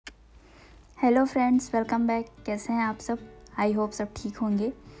Hello friends, welcome back. कैसे हैं आप सब? आई होप सब ठीक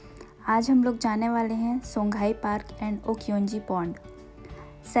होंगे। आज हम लोग जाने वाले हैं सोंघाई पार्क एंड ओक्योंजी पॉन्ड।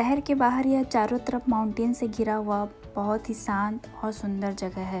 शहर के बाहर यह चारों तरफ माउंटेन से घिरा हुआ बहुत ही शांत और सुंदर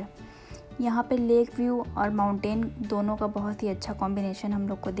जगह है। यहाँ पे लेक व्यू और माउंटेन दोनों का बहुत ही अच्छा कॉम्बिनेशन हम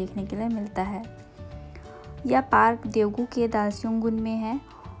लोग को देखने के लिए मिलता है। यह पार्क देवगू के दालस्योंग-गुन में है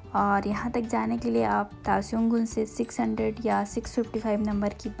और यहाँ तक जाने के लिए आप दालसेओंग-गुन से 600 या 655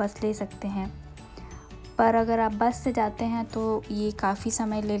 नंबर की बस ले सकते हैं। पर अगर आप बस से जाते हैं तो ये काफ़ी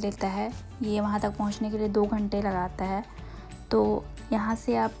समय ले लेता है। ये वहाँ तक पहुँचने के लिए 2 घंटे लगाता है। तो यहाँ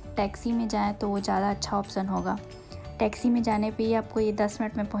से आप टैक्सी में जाएं तो वो ज़्यादा अच्छा ऑप्शन होगा। टैक्सी में जाने पे ही आपको ये 10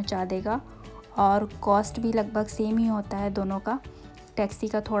 मिनट में पहुँचा देगा और कॉस्ट भी लगभग सेम ही होता है दोनों का। टैक्सी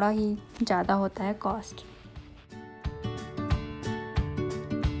का थोड़ा ही ज़्यादा होता है कॉस्ट।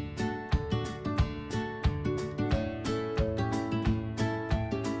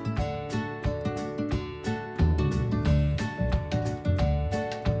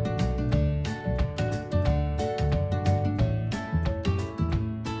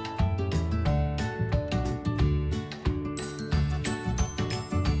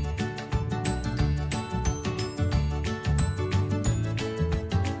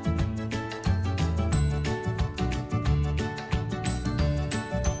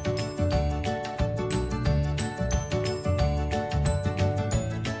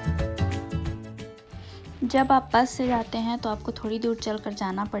 जब आप बस से जाते हैं तो आपको थोड़ी दूर चलकर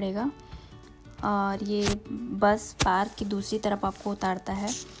जाना पड़ेगा और ये बस पार्क की दूसरी तरफ आपको उतारता है।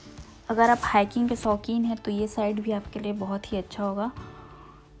 अगर आप हाइकिंग के शौकीन हैं तो ये साइड भी आपके लिए बहुत ही अच्छा होगा।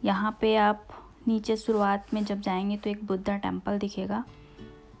 यहाँ पे आप नीचे शुरुआत में जब जाएंगे तो एक बुद्धा टेम्पल दिखेगा।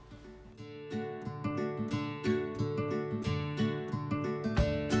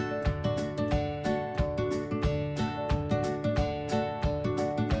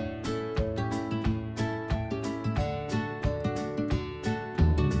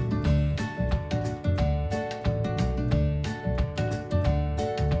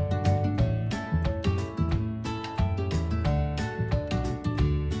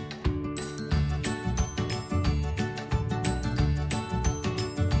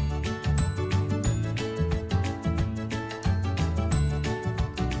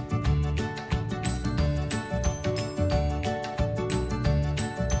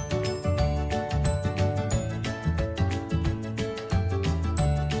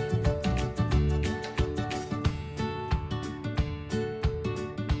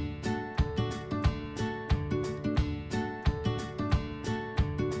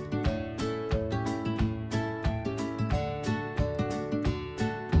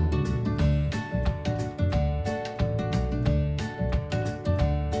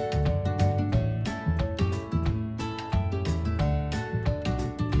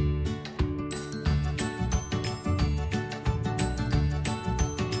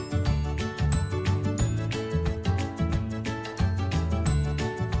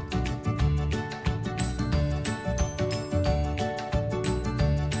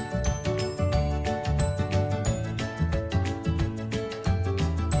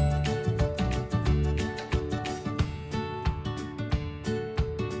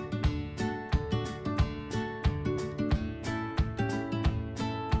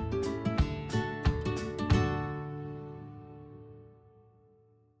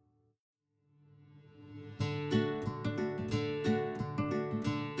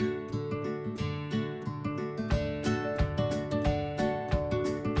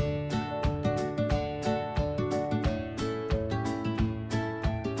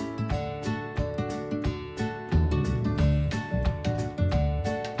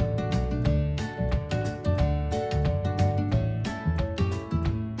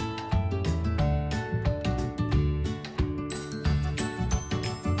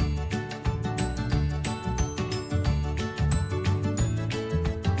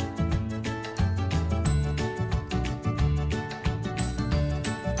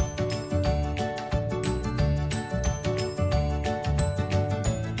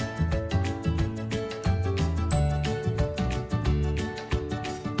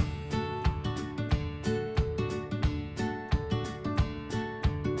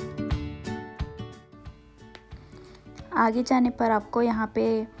 आगे जाने पर आपको यहाँ पे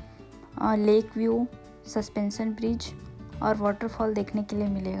लेक व्यू, सस्पेंशन ब्रिज और वाटरफॉल देखने के लिए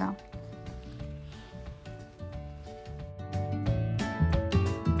मिलेगा।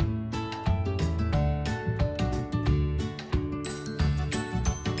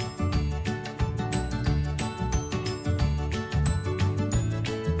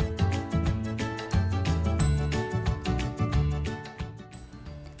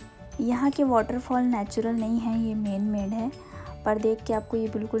 यहाँ के वाटरफॉल नेचुरल नहीं है, ये मैन मेड है, पर देख के आपको ये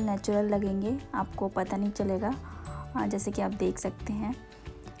बिल्कुल नेचुरल लगेंगे, आपको पता नहीं चलेगा, जैसे कि आप देख सकते हैं।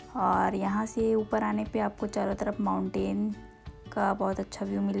 और यहाँ से ऊपर आने पे आपको चारों तरफ माउंटेन का बहुत अच्छा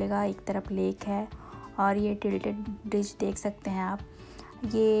व्यू मिलेगा, एक तरफ लेक है और ये टिल्टेड ब्रिज देख सकते हैं आप।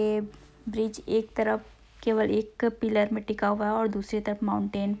 ये ब्रिज एक तरफ केवल एक पिलर में टिका हुआ है और दूसरी तरफ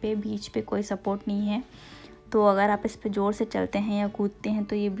माउंटेन पे बीच पे कोई सपोर्ट नहीं है, तो अगर आप इस पे ज़ोर से चलते हैं या कूदते हैं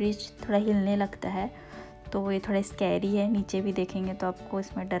तो ये ब्रिज थोड़ा हिलने लगता है, तो ये थोड़ा स्कैरी है। नीचे भी देखेंगे तो आपको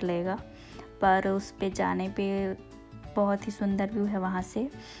इसमें डर लगेगा, पर उस पे जाने पे बहुत ही सुंदर व्यू है वहाँ से।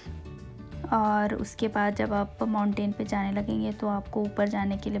 और उसके बाद जब आप माउंटेन पे जाने लगेंगे तो आपको ऊपर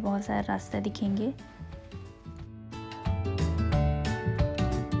जाने के लिए बहुत सारे रास्ते दिखेंगे।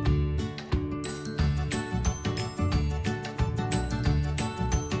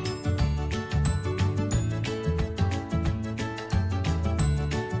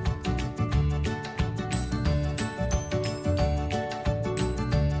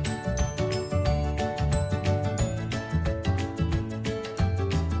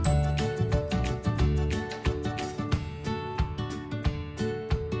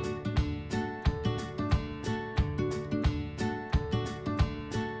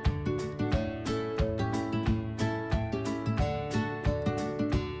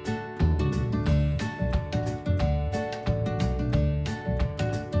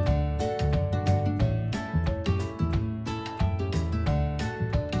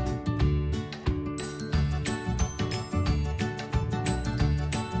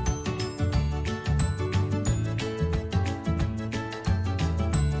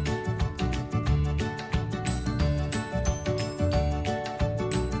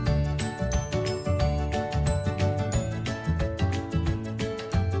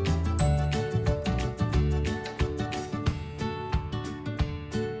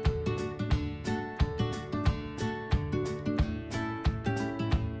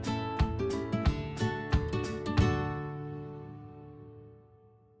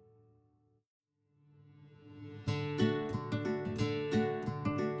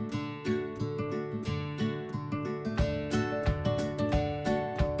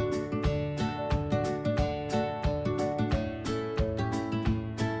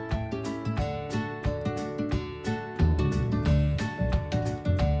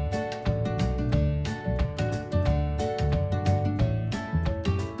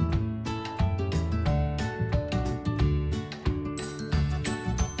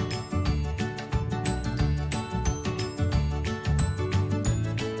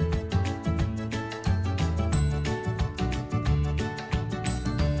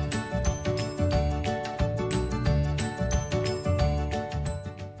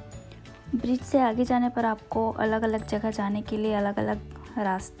 ब्रिज से आगे जाने पर आपको अलग अलग जगह जाने के लिए अलग अलग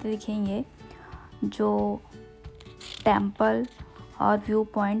रास्ते दिखेंगे, जो टेम्पल और व्यू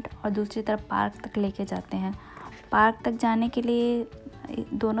पॉइंट और दूसरी तरफ पार्क तक लेके जाते हैं। पार्क तक जाने के लिए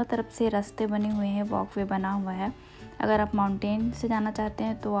दोनों तरफ से रास्ते बने हुए हैं, वॉकवे बना हुआ है। अगर आप माउंटेन से जाना चाहते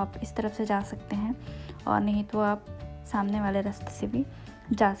हैं तो आप इस तरफ से जा सकते हैं, और नहीं तो आप सामने वाले रास्ते से भी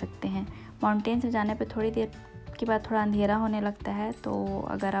जा सकते हैं। माउंटेन से जाने पे थोड़ी देर के बाद थोड़ा अंधेरा होने लगता है, तो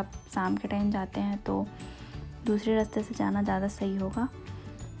अगर आप शाम के टाइम जाते हैं तो दूसरे रास्ते से जाना ज़्यादा सही होगा।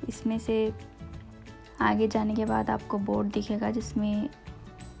 इसमें से आगे जाने के बाद आपको बोर्ड दिखेगा जिसमें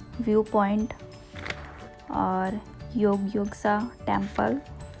व्यू पॉइंट और योगयोंसा टेम्पल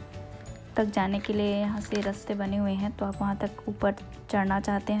तक जाने के लिए यहाँ से रास्ते बने हुए हैं, तो आप वहाँ तक ऊपर चढ़ना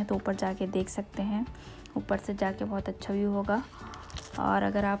चाहते हैं तो ऊपर जाके देख सकते हैं। ऊपर से जाके बहुत अच्छा व्यू होगा। और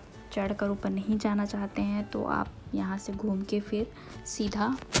अगर आप चढ़कर ऊपर नहीं जाना चाहते हैं तो आप यहाँ से घूम के फिर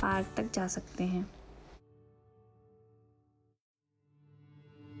सीधा पार्क तक जा सकते हैं।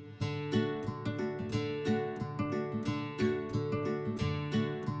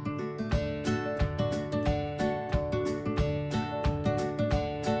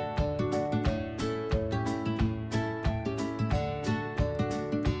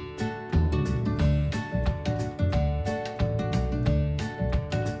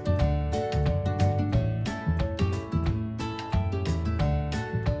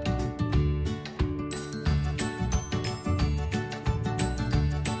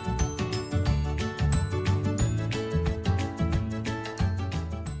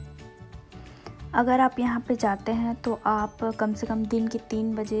 अगर आप यहाँ पे जाते हैं तो आप कम से कम दिन के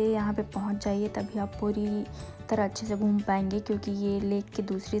 3 बजे यहाँ पे पहुँच जाइए, तभी आप पूरी तरह अच्छे से घूम पाएंगे, क्योंकि ये लेक की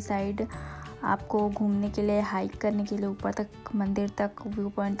दूसरी साइड आपको घूमने के लिए, हाइक करने के लिए ऊपर तक मंदिर तक व्यू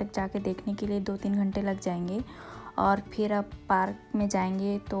पॉइंट तक जाके देखने के लिए 2-3 घंटे लग जाएंगे। और फिर आप पार्क में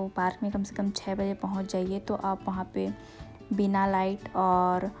जाएंगे तो पार्क में कम से कम 6 बजे पहुँच जाइए, तो आप वहाँ पे बिना लाइट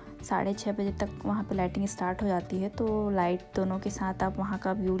और 6:30 बजे तक वहाँ पे लाइटिंग स्टार्ट हो जाती है, तो लाइट दोनों के साथ आप वहाँ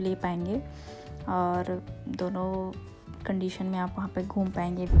का व्यू ले पाएंगे और दोनों कंडीशन में आप वहाँ पे घूम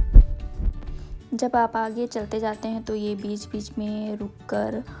पाएंगे। जब आप आगे चलते जाते हैं तो ये बीच बीच में रुक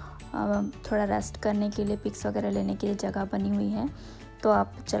कर थोड़ा रेस्ट करने के लिए, पिक्स वगैरह लेने के लिए जगह बनी हुई है, तो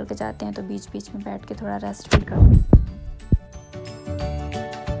आप चल के जाते हैं तो बीच बीच में बैठ के थोड़ा रेस्ट भी कर।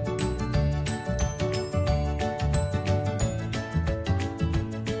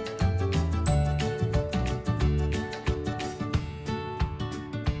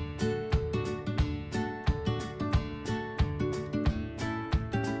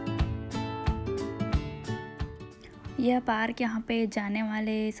 यह पार्क यहाँ पे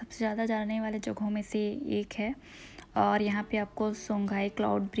सबसे ज़्यादा जाने वाले जगहों में से एक है और यहाँ पे आपको Songhai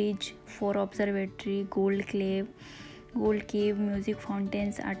cloud bridge, 4 observatory, gold केव, music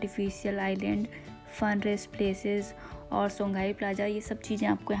fountains, artificial island, fun rest places और सोंघाई प्लाजा, ये सब चीज़ें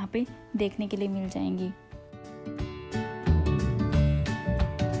आपको यहाँ पे देखने के लिए मिल जाएंगी।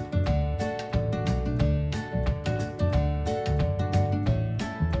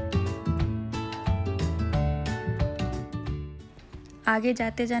 आगे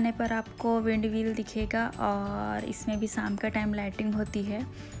जाते जाने पर आपको विंड व्हील दिखेगा और इसमें भी शाम का टाइम लाइटिंग होती है।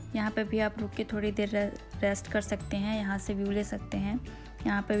 यहाँ पे भी आप रुक के थोड़ी देर रेस्ट कर सकते हैं, यहाँ से व्यू ले सकते हैं।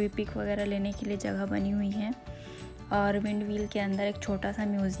 यहाँ पे भी पिक वगैरह लेने के लिए जगह बनी हुई है और विंड व्हील के अंदर एक छोटा सा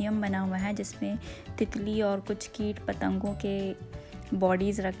म्यूज़ियम बना हुआ है जिसमें तितली और कुछ कीट पतंगों के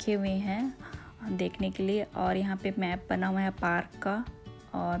बॉडीज़ रखे हुए हैं देखने के लिए। और यहाँ पे मैप बना हुआ है पार्क का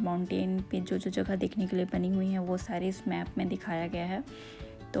और माउंटेन पे जो जगह देखने के लिए बनी हुई हैं वो सारी इस मैप में दिखाया गया है,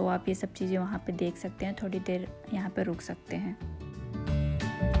 तो आप ये सब चीज़ें वहाँ पे देख सकते हैं, थोड़ी देर यहाँ पे रुक सकते हैं।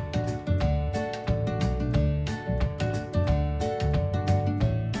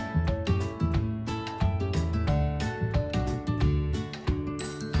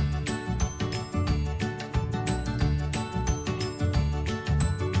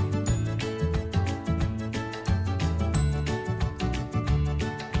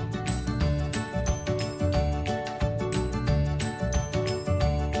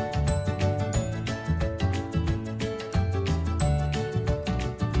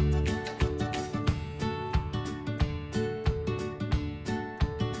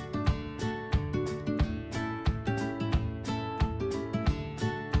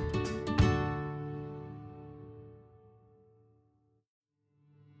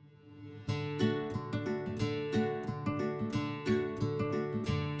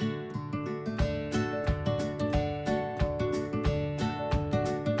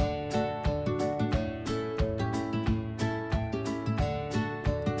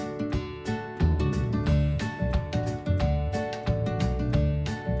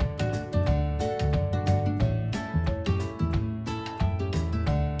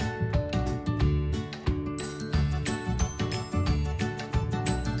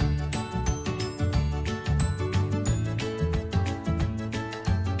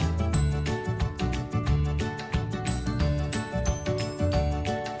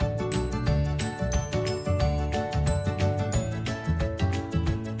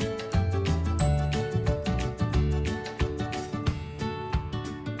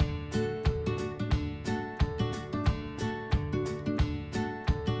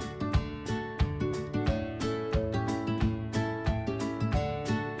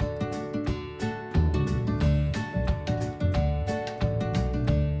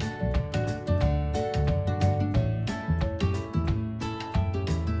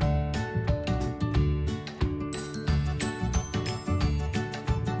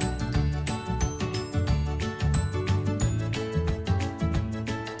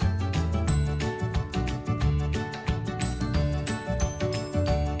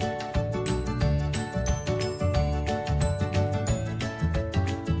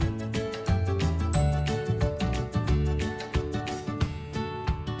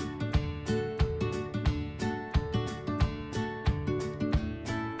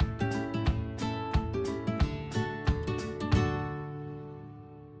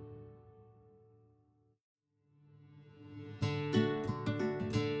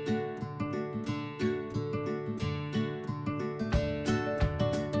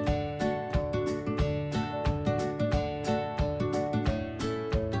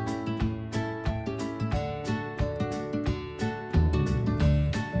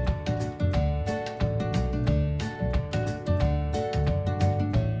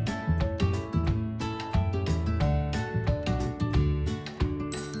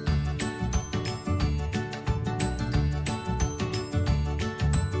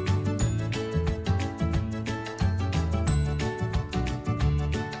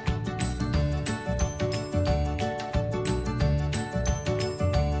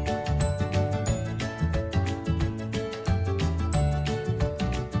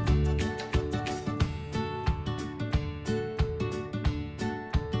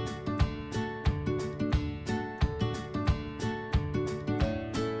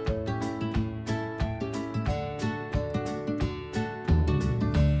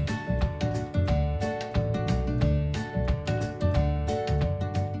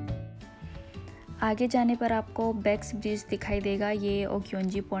 आगे जाने पर आपको बैक्स ब्रिज दिखाई देगा। ये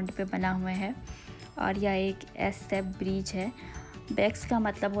ओक्योंजी पॉइंट पे बना हुआ है और यह एक एस शेप ब्रिज है। बैक्स का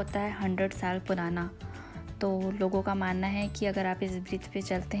मतलब होता है 100 साल पुराना। तो लोगों का मानना है कि अगर आप इस ब्रिज पे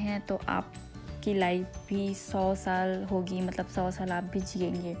चलते हैं तो आपकी लाइफ भी 100 साल होगी, मतलब 100 साल आप भी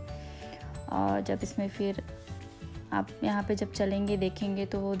जिएंगे। और जब इसमें फिर आप यहाँ पे जब चलेंगे देखेंगे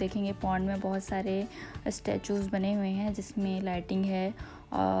तो वो देखेंगे पॉन्ड में बहुत सारे स्टैचूज़ बने हुए हैं जिसमें लाइटिंग है,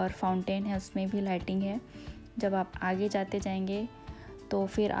 और फाउंटेन है उसमें भी लाइटिंग है। जब आप आगे जाते जाएंगे तो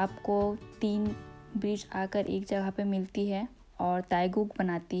फिर आपको 3 ब्रिज आकर एक जगह पे मिलती है और दाएगुक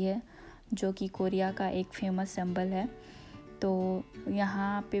बनाती है, जो कि कोरिया का एक फेमस सिंबल है। तो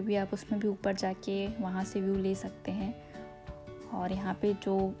यहाँ पे भी आप उसमें भी ऊपर जाके वहाँ से व्यू ले सकते हैं। और यहाँ पे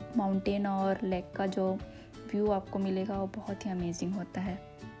जो माउंटेन और लेक का जो व्यू आपको मिलेगा वो बहुत ही अमेजिंग होता है।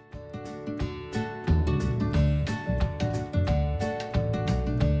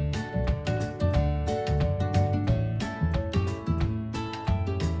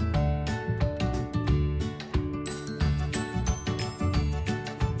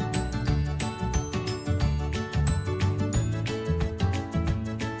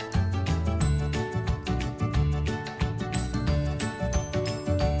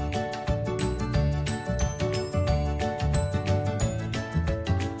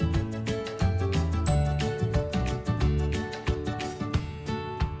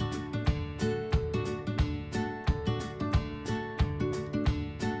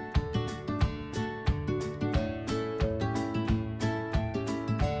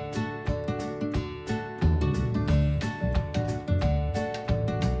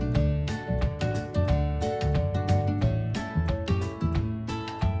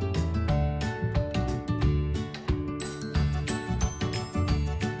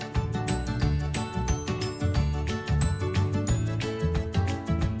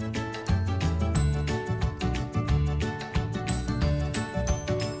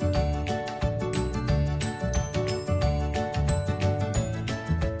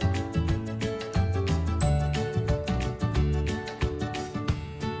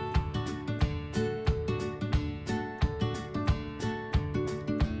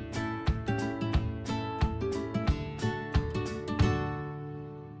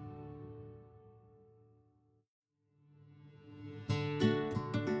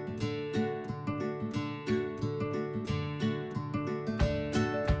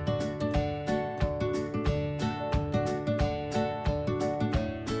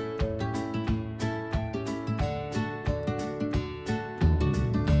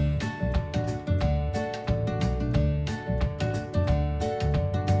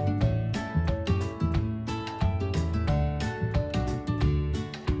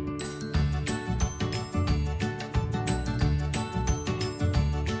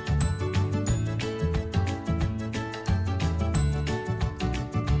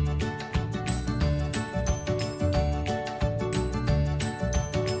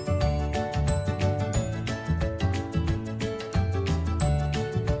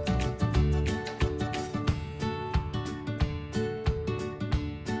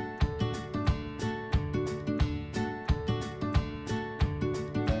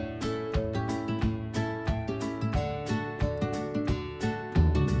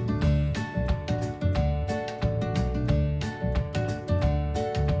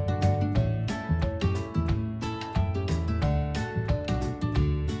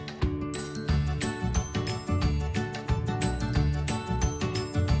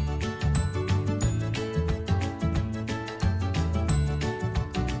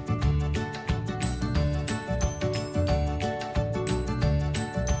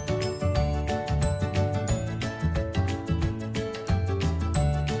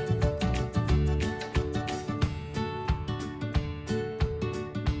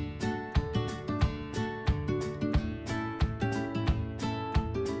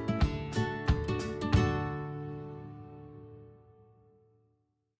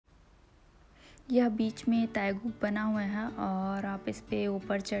 यह बीच में दाएगुक बना हुआ है और आप इस पे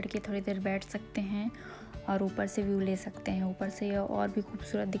ऊपर चढ़ के थोड़ी देर बैठ सकते हैं और ऊपर से व्यू ले सकते हैं। ऊपर से यह और भी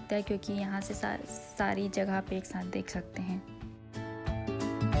खूबसूरत दिखता है क्योंकि यहाँ से सारी जगह पे एक साथ देख सकते हैं।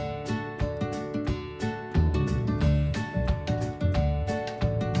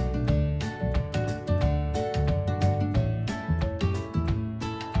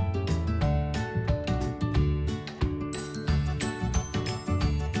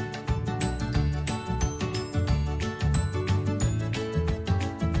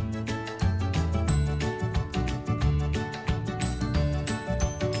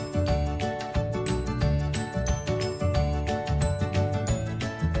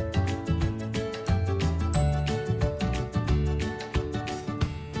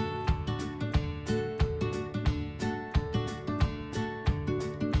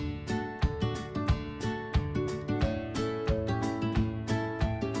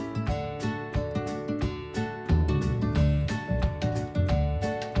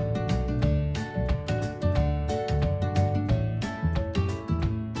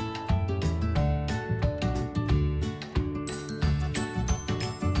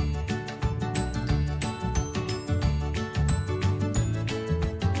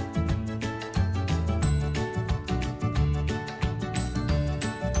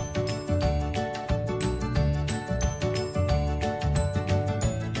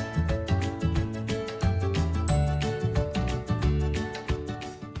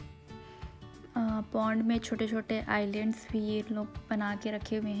 पॉन्ड में छोटे छोटे आइलैंड्स भी ये लोग बना के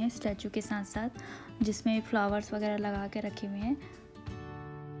रखे हुए हैं स्टैचू के साथ साथ, जिसमें फ्लावर्स वगैरह लगा के रखे हुए हैं।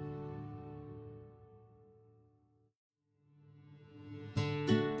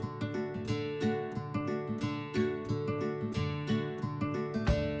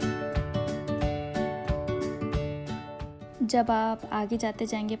 जब आप आगे जाते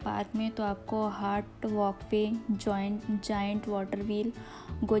जाएंगे पार्क में तो आपको heart walkway, giant water wheel,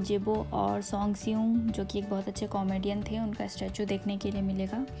 गोजेबो और सॉन्गसियोंग जो कि एक बहुत अच्छे कॉमेडियन थे, उनका स्टैचू देखने के लिए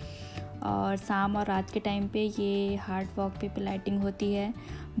मिलेगा। और शाम और रात के टाइम पे ये हार्ट वॉकवे पे लाइटिंग होती है।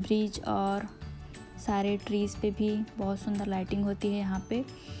 ब्रिज और सारे ट्रीज़ पे भी बहुत सुंदर लाइटिंग होती है यहाँ पे।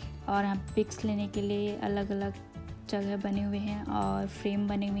 और यहाँ पिक्स लेने के लिए अलग अलग जगह बने हुए हैं और फ्रेम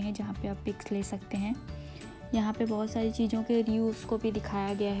बने हुए हैं जहाँ पे आप पिक्स ले सकते हैं। यहाँ पे बहुत सारी चीज़ों के रीयूज़ को भी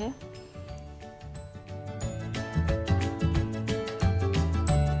दिखाया गया है।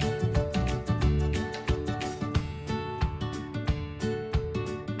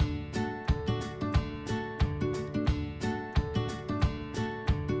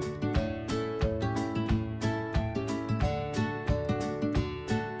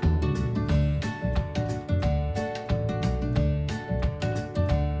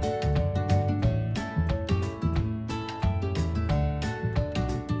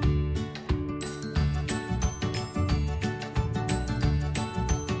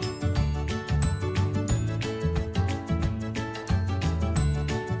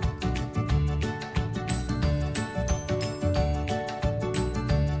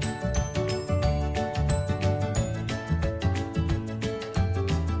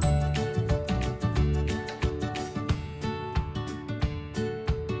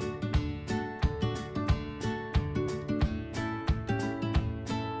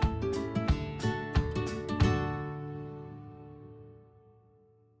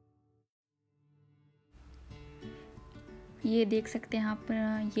 ये देख सकते हैं आप,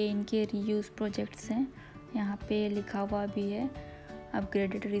 ये इनके रीयूज़ प्रोजेक्ट्स हैं। यहाँ पे लिखा हुआ भी है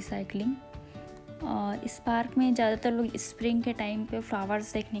अपग्रेडेड रिसाइकलिंग। और इस पार्क में ज़्यादातर लोग स्प्रिंग के टाइम पे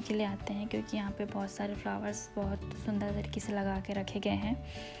फ्लावर्स देखने के लिए आते हैं, क्योंकि यहाँ पे बहुत सारे फ्लावर्स बहुत सुंदर तरीके से लगा के रखे गए हैं।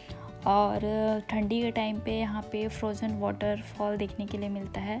 और ठंडी के टाइम पे यहाँ पे फ्रोज़न वाटरफॉल देखने के लिए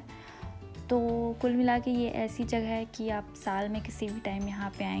मिलता है। तो कुल मिला के ये ऐसी जगह है कि आप साल में किसी भी टाइम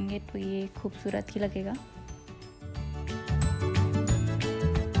यहाँ पे आएंगे तो ये खूबसूरत ही लगेगा।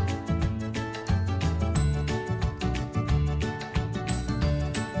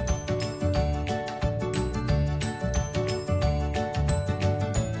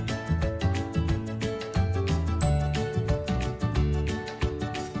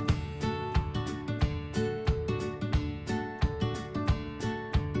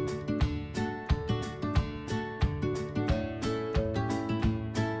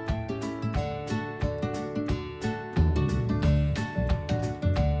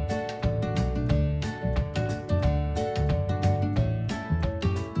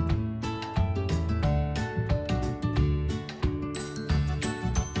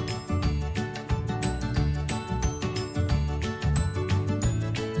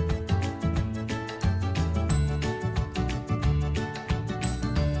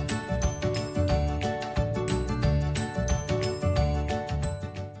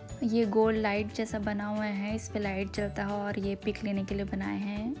 ये गोल लाइट जैसा बना हुआ है, इस पे लाइट जलता है और ये पिक लेने के लिए बनाए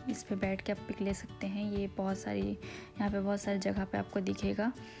हैं। इस पे बैठ के आप पिक ले सकते हैं। ये बहुत सारी, यहाँ पे बहुत सारी जगह पे आपको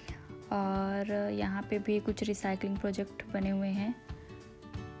दिखेगा। और यहाँ पे भी कुछ रिसाइकलिंग प्रोजेक्ट बने हुए हैं।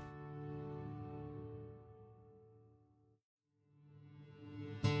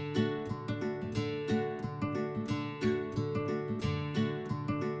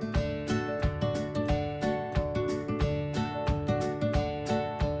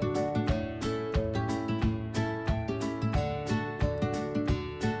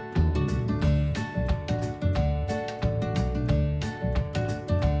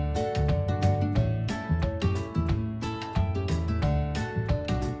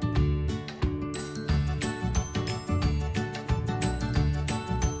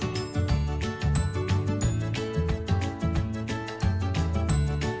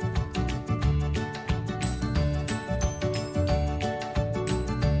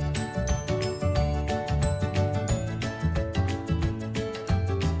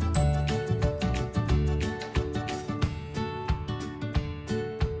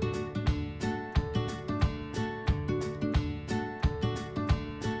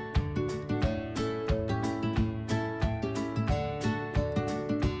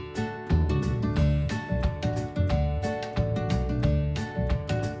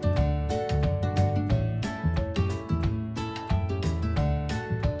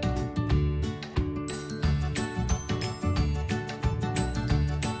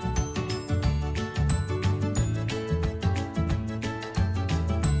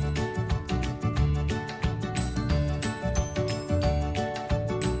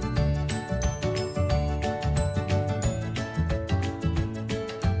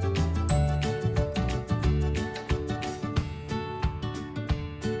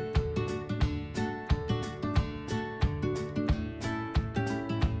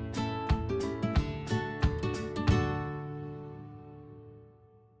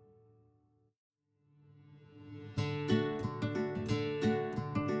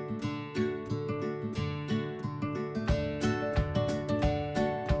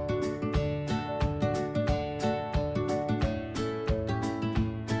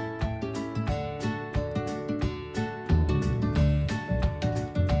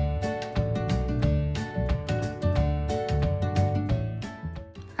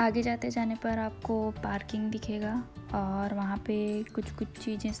 आगे जाते जाने पर आपको पार्किंग दिखेगा और वहाँ पे कुछ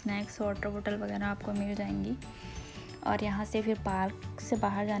चीज़ें स्नैक्स वाटर बोतल वगैरह आपको मिल जाएंगी। और यहाँ से फिर पार्क से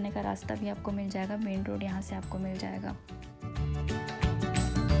बाहर जाने का रास्ता भी आपको मिल जाएगा, मेन रोड यहाँ से आपको मिल जाएगा।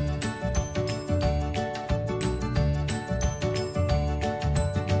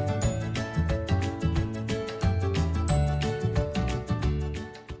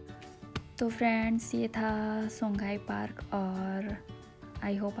 तो फ्रेंड्स, ये था सोंगहाई पार्क और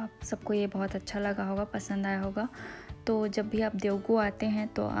आई होप आप सबको ये बहुत अच्छा लगा होगा, पसंद आया होगा। तो जब भी आप देवगू आते हैं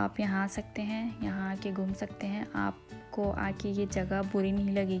तो आप यहाँ आ सकते हैं, यहाँ आके घूम सकते हैं। आपको आके ये जगह बुरी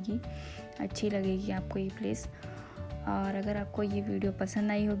नहीं लगेगी, अच्छी लगेगी आपको ये प्लेस। और अगर आपको ये वीडियो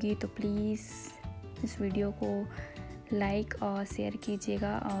पसंद आई होगी तो प्लीज़ इस वीडियो को लाइक और शेयर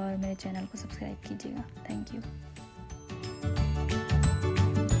कीजिएगा और मेरे चैनल को सब्सक्राइब कीजिएगा। Thank you.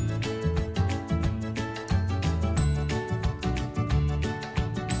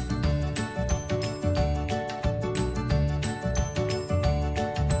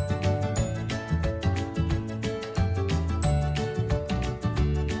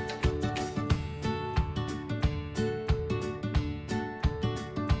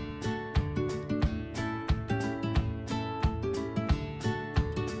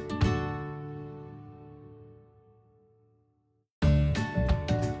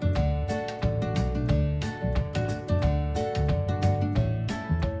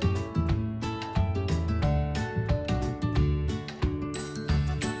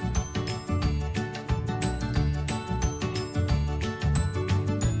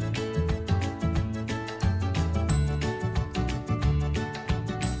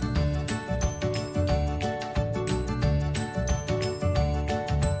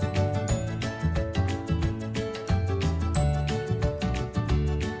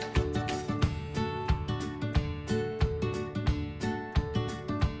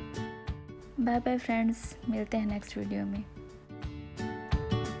 Bye bye friends, मिलते हैं नेक्स्ट वीडियो में।